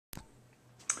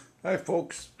Hi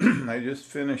folks, I just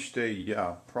finished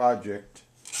a project,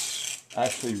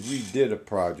 actually redid a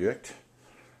project.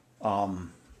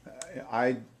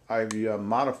 I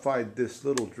modified this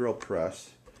little drill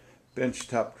press,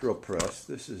 benchtop drill press.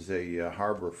 This is a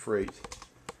Harbor Freight.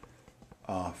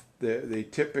 They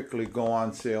typically go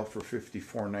on sale for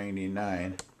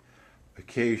 $54.99.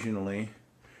 Occasionally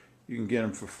you can get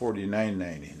them for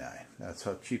 $49.99. That's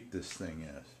how cheap this thing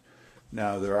is.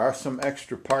 Now there are some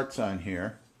extra parts on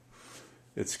here.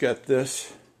 It's got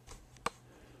this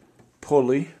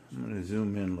pulley. I'm going to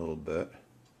zoom in a little bit.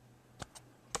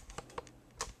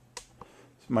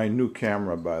 It's my new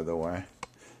camera, by the way.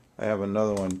 I have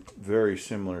another one very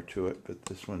similar to it, but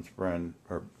this one's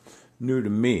new to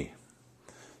me.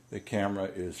 The camera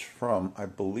is from, I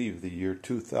believe, the year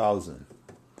 2000.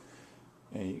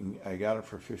 And I got it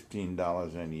for $15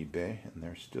 on eBay, and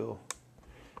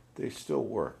they still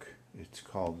work. It's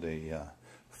called a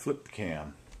flip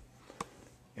cam.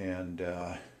 And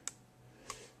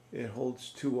it holds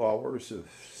 2 hours of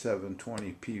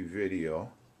 720p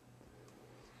video,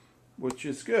 which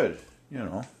is good, you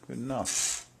know, good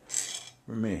enough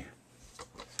for me.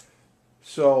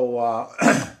 So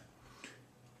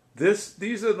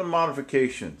these are the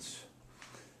modifications.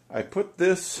 I put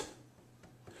this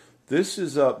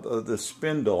is the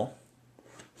spindle,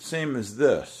 same as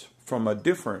this, from a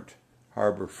different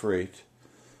Harbor Freight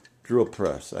drill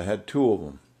press. I had two of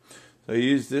them. So I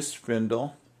used this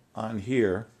spindle on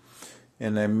here,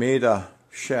 and I made a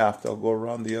shaft. I'll go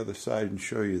around the other side and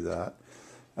show you that.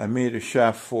 I made a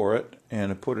shaft for it,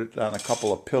 and I put it on a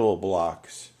couple of pillow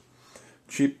blocks,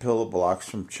 cheap pillow blocks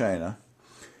from China.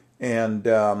 And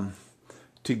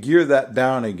to gear that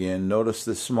down again, notice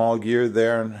the small gear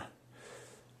there,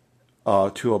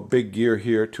 to a big gear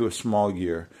here, to a small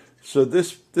gear. So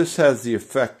this has the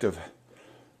effect of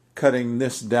cutting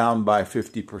this down by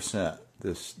 50%.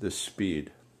 This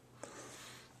speed.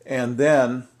 And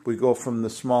then we go from the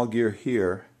small gear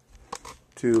here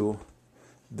to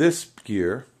this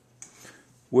gear,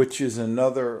 which is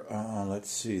another,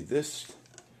 let's see, this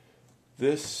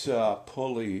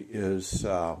pulley is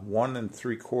 1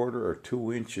 3/4 or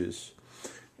 2 inches,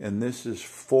 and this is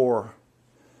 4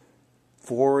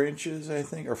 inches, I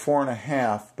think, or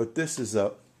 4.5, but this is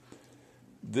a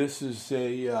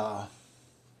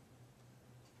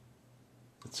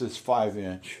it says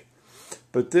 5-inch,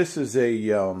 but this is a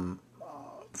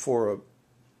for a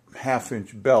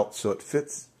 1/2-inch belt, so it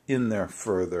fits in there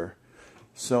further.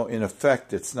 So in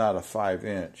effect, it's not a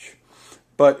 5-inch,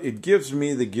 but it gives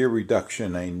me the gear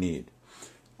reduction I need.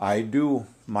 I do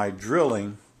my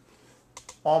drilling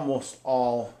almost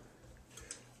all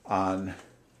on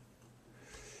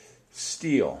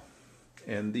steel,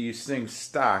 and these things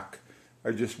stock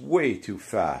are just way too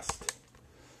fast.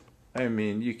 I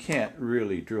mean, you can't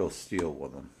really drill steel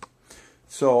with them.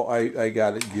 So I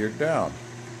got it geared down.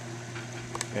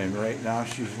 And right now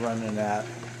she's running at,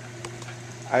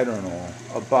 I don't know,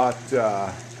 about,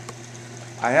 I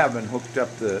haven't hooked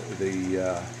up the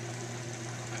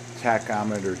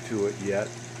tachometer to it yet,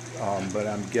 but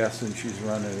I'm guessing she's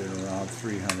running at around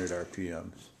 300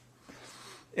 RPMs.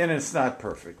 And it's not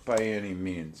perfect by any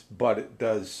means, but it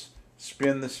does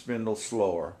spin the spindle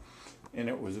slower. And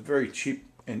it was a very cheap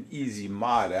and easy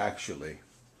mod, actually.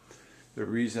 The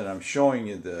reason I'm showing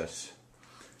you this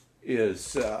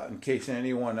is in case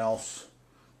anyone else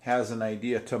has an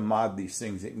idea to mod these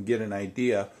things, they can get an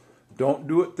idea. Don't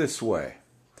do it this way.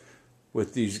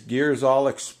 With these gears all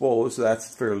exposed,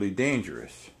 that's fairly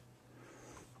dangerous.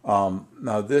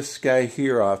 Now this guy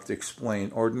here, I'll have to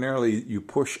explain. Ordinarily, you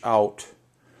push out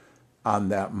on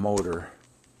that motor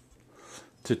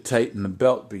to tighten the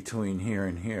belt between here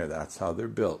and here. That's how they're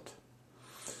built.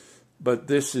 But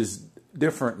this is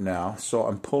different now, so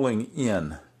I'm pulling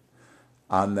in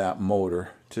on that motor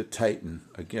to tighten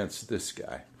against this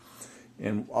guy.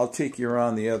 And I'll take you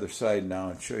around the other side now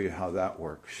and show you how that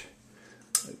works.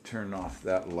 I turn off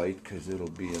that light because it'll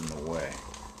be in the way.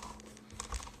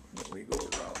 Let me go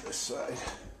around this side.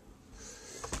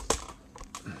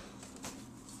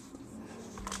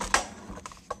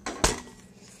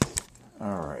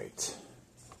 All right.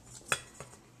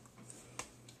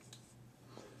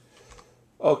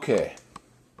 Okay,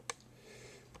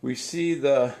 we see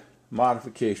the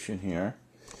modification here.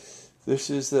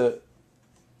 This is the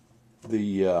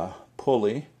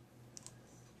pulley,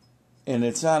 and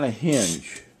it's on a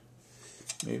hinge.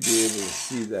 Maybe able to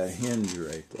see that hinge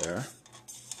right there.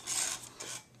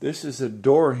 This is a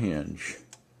door hinge,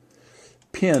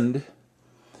 pinned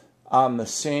on the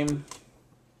same.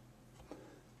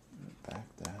 Back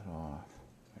that off.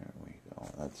 There we go.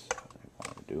 That's what I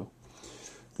want to do.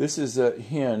 This is a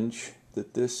hinge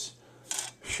that this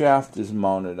shaft is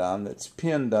mounted on that's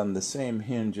pinned on the same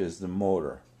hinge as the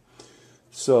motor.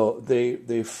 So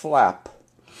they flap.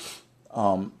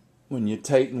 When you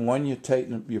tighten one,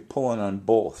 you're pulling on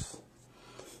both.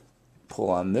 Pull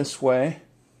on this way,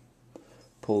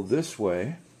 pull this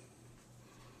way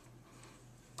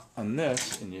on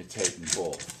this, and you tighten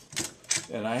both.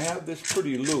 And I have this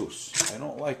pretty loose. I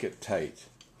don't like it tight.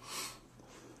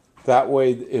 That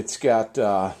way it's got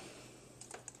a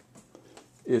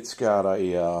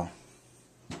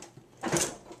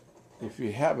if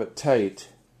you have it tight,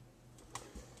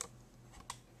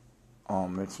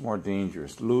 it's more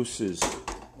dangerous. Loose is,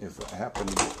 if it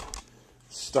happens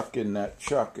stuck in that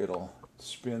chuck, it'll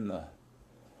spin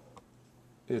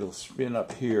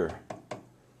up here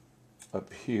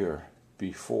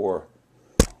before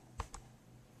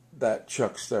that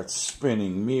chuck starts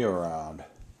spinning me around.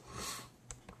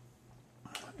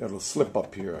 It'll slip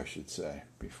up here, I should say,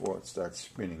 before it starts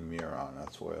spinning me around.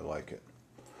 That's the way I like it.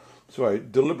 So I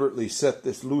deliberately set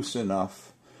this loose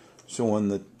enough so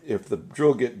if the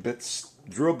drill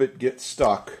bit gets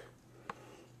stuck,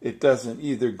 it doesn't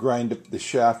either grind up the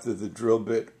shaft of the drill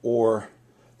bit or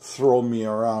throw me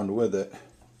around with it,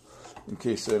 in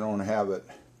case I don't have it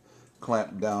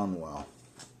clamped down well.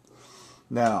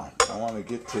 Now, I want to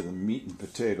get to the meat and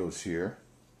potatoes here.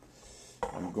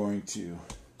 I'm going to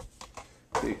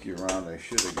take you around. I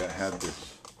should have had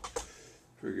this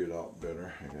figured out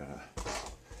better. I gotta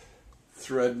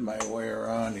thread my way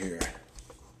around here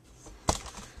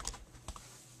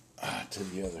to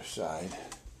the other side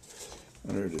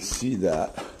in order to see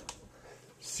the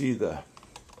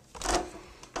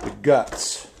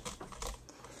guts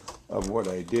of what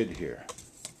I did here.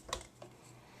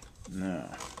 Now,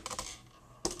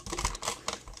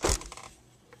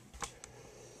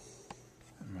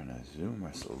 I'm going to zoom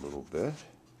us a little bit.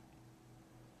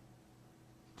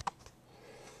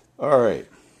 All right,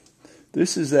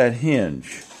 this is that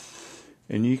hinge,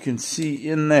 and you can see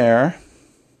in there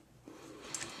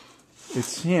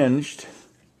it's hinged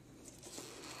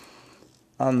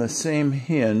on the same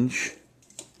hinge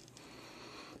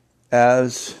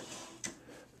as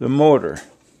the motor,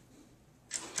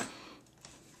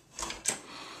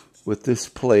 with this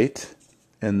plate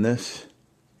and this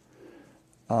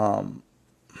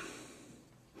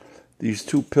these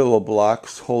two pillow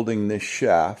blocks holding this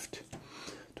shaft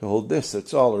to hold this.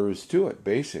 That's all there is to it,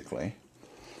 basically.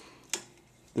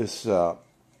 This I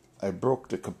broke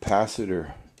the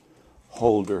capacitor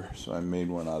holder, so I made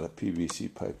one out of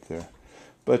PVC pipe there.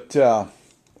 But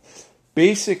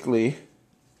basically,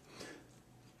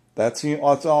 that's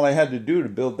all I had to do to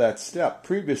build that step.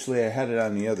 Previously, I had it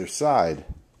on the other side,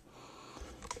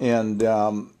 and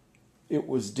it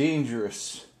was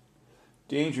dangerously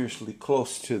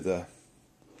close to the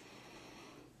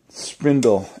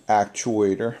spindle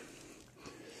actuator,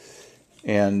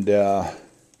 and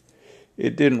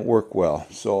it didn't work well.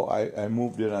 So I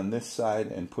moved it on this side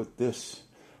and put this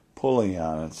pulley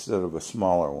on instead of a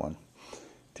smaller one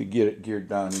to get it geared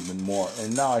down even more.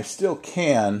 And now I still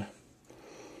can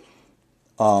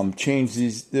change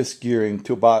this gearing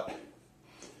to about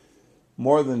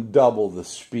more than double the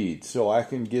speed, so I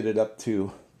can get it up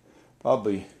to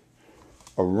probably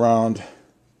around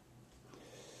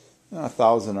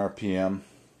 1,000 RPM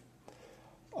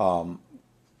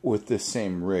with this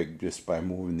same rig, just by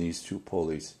moving these two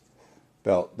pulleys,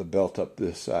 the belt up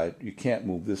this side. You can't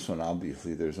move this one,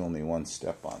 obviously. There's only one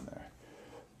step on there.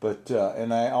 But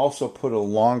and I also put a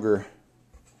longer,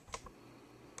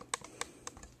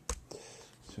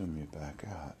 zoom you back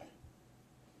out.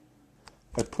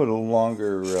 I put a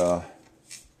longer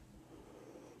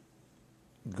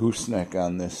gooseneck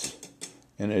on this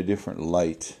in a different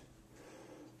light,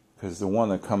 because the one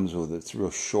that comes with it's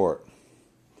real short,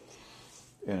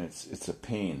 and it's a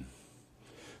pain.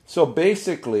 So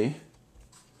basically,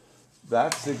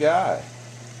 that's the guy,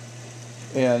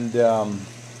 and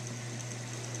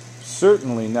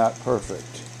certainly not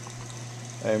perfect.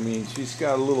 I mean, she's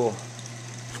got a little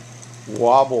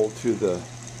wobble to the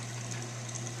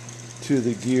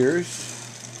gears,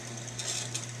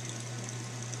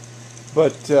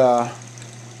 but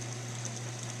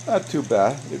not too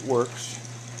bad. It works.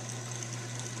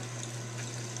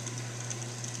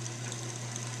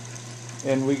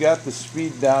 And we got the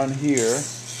speed down here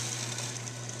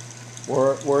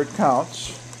where it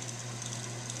counts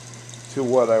to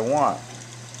what I want.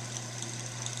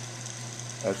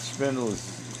 That spindle is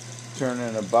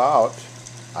turning about,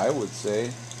 I would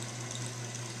say,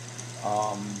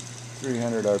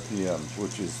 300 RPMs,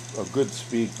 which is a good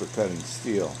speed for cutting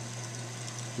steel,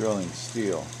 drilling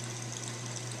steel.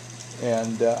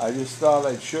 And I just thought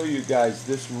I'd show you guys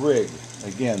this rig.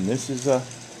 Again, this is a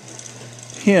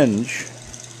hinge.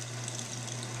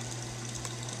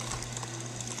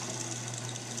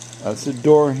 That's a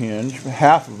door hinge,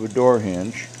 half of a door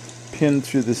hinge, pinned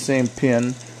through the same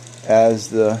pin as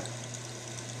the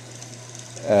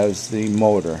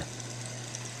motor.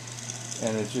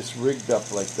 And it's just rigged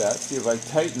up like that. See, if I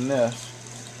tighten this,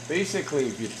 basically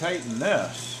if you tighten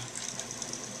this,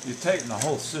 you tighten the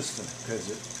whole system because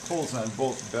it pulls on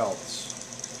both belts.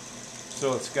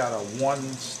 So it's got a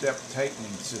one-step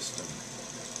tightening system.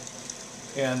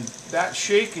 And that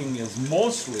shaking is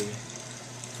mostly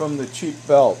from the cheap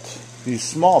belt. These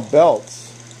small belts,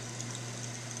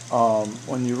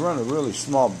 when you run a really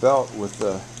small belt with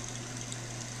the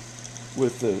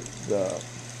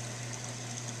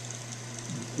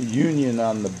union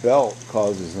on the belt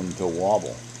causes them to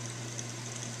wobble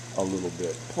a little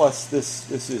bit. Plus this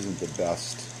isn't the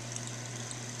best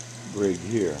rig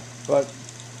here, but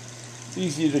it's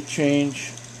easy to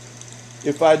change.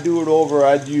 If I do it over,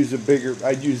 I'd use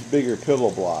bigger pillow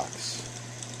blocks.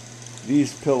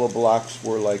 These pillow blocks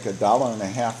were like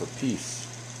 $1.50 a piece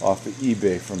off of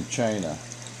eBay from China,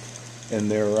 and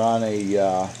they're on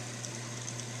a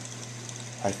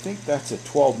I think that's a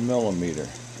 12 millimeter.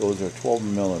 Those are 12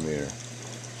 millimeter.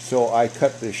 So I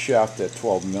cut this shaft at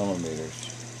 12 millimeters.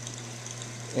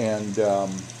 And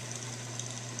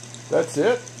that's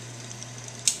it.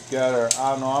 Got our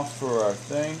on-off for our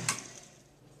thing.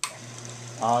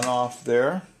 On-off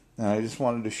there. And I just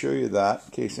wanted to show you that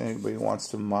in case anybody wants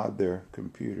to mod their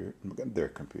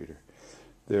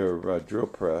drill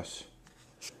press,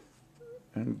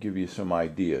 and give you some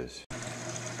ideas.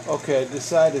 Okay, I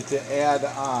decided to add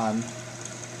on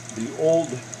the old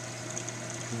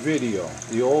video,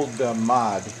 the old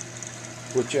mod,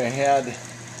 which I had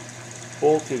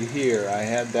bolted here. I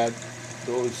had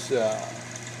those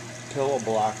pillow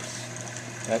blocks,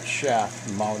 that shaft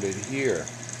mounted here,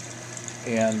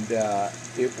 and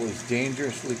it was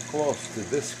dangerously close to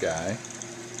this guy.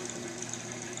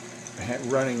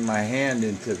 Running my hand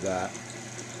into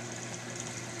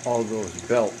all those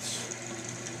belts.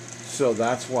 So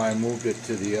that's why I moved it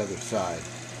to the other side.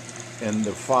 And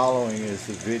the following is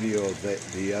the video of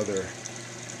the other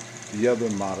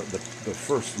model, the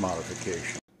first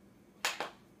modification.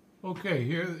 Okay,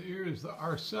 here's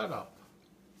our setup.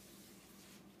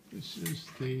 This is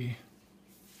the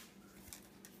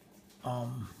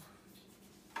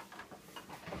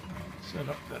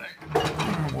setup that I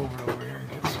move it over here and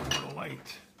get some of the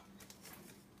light.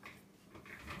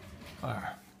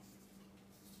 Alright.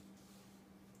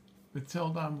 It's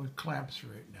held on with clamps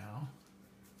right now.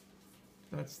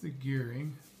 That's the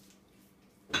gearing.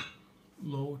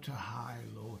 Low to high,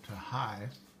 low to high.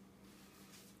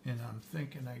 And I'm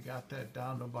thinking I got that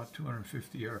down to about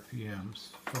 250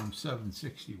 RPMs from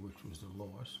 760, which was the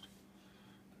lowest.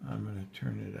 I'm going to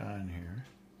turn it on here.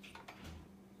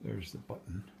 There's the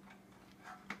button.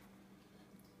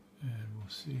 And we'll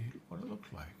see what it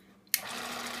looks like.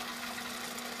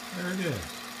 There it is.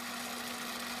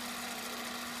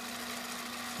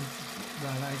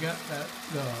 Then I got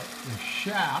the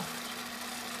shaft.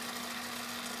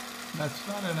 That's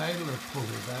not an idler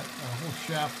pulley. The whole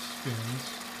shaft spins,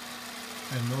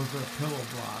 and those are pillow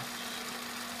blocks.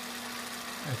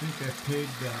 I think I paid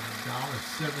 $1.70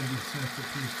 a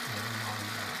piece for them on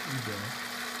eBay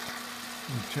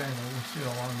in China. We'll see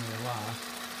how long they last.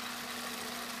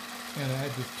 And I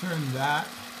had to turn that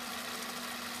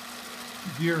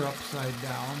gear upside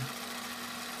down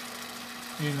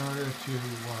in order to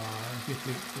get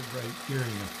the right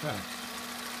gearing effect.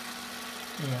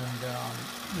 And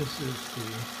this is the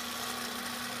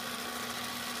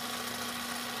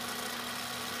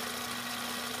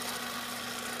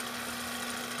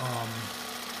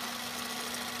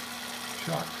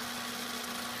chuck.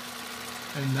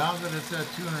 And now that it's at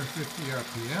 250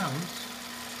 RPMs,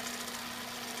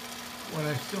 what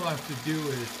I still have to do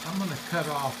is I'm going to cut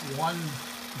off one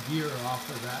gear off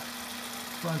of that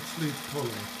front sleeve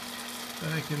pulley.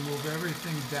 Then I can move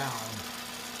everything down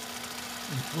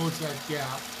and close that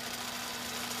gap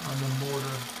on the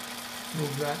motor,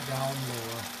 move that down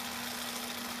lower.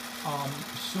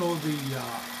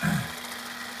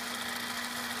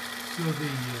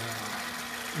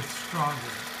 It's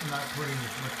stronger. I'm not putting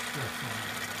as much stress on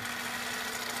it.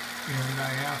 And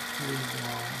I have to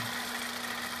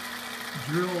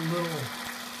drill a little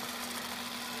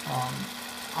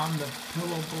on the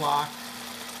pillow block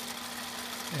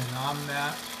and on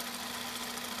that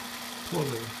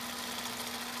pulley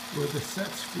where the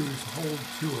set screws hold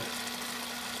to it.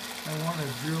 I want to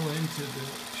drill into the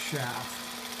shaft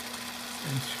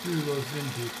and screw those in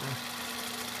deeper.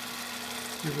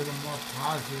 Give it a more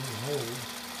positive hold.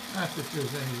 Not that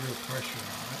there's any real pressure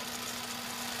on it.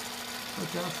 but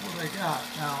that's what I got.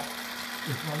 Now,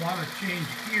 if I want to change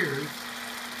gears,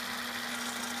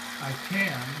 I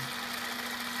can.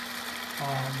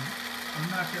 I'm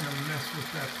not going to mess with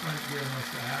that front gear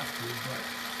unless I have to, but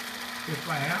if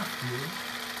I have to,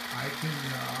 I can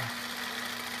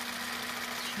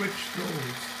switch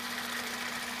those.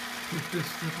 Put this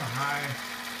to the high,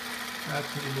 that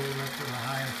to the low, that to the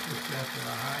high, and switch that to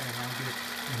the high, and I'll get,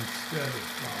 instead of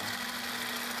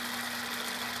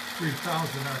 3,000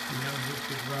 RPMs, it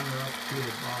could run her up to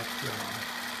about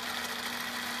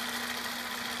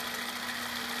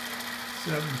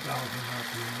 7,000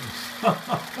 RPMs.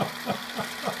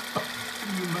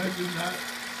 Can you imagine that?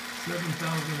 7,000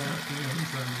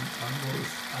 RPMs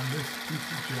on this piece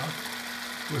of junk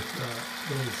with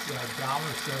those $1.70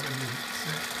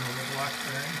 kilowatt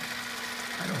bearings?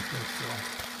 I don't think so.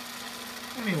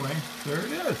 Anyway, there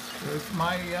it is. There's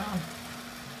my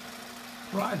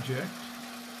project,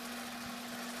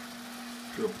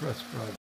 drill press project.